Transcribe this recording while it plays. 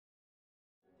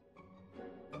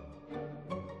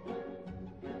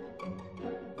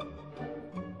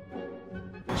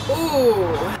Ooh,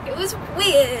 it was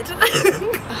weird.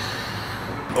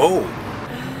 Oh.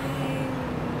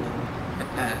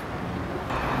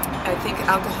 I think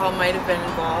alcohol might have been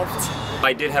involved.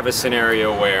 I did have a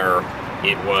scenario where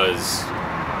it's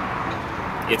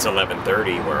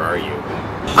 11:30, where are you?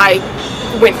 I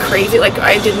went crazy, like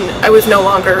I was no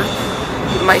longer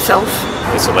myself.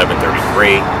 It's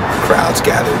 11:33. Crowds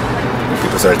gathered.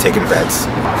 People started taking bets.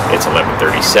 It's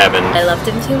 11:37. I loved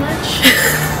him too much.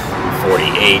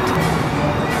 48.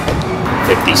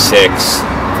 56.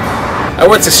 I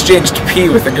once exchanged pee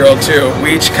with a girl too.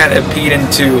 We each kind of peed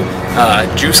into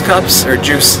juice cups or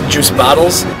juice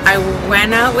bottles. I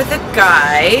went out with a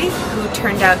guy who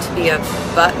turned out to be a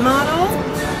butt model,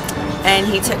 and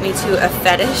he took me to a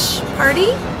fetish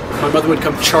party. My mother would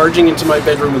come charging into my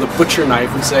bedroom with a butcher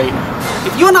knife and say,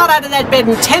 "If you're not out of that bed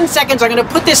in 10 seconds, I'm going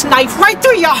to put this knife right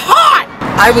through your heart!"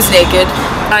 I was naked.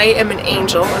 I am an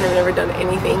angel and I've never done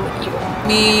anything evil.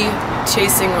 Me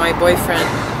chasing my boyfriend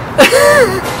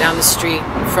down the street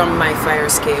from my fire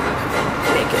escape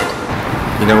naked.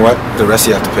 You know what? The rest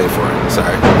you have to pay for it.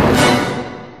 Sorry.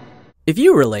 If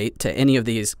you relate to any of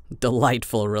these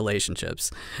delightful relationships,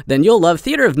 then you'll love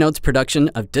Theater of Note's production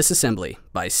of Disassembly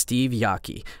by Steve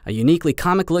Yockey, a uniquely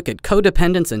comic look at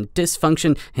codependence and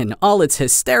dysfunction in all its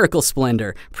hysterical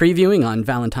splendor, previewing on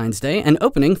Valentine's Day and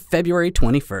opening February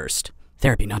 21st.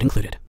 Therapy not included.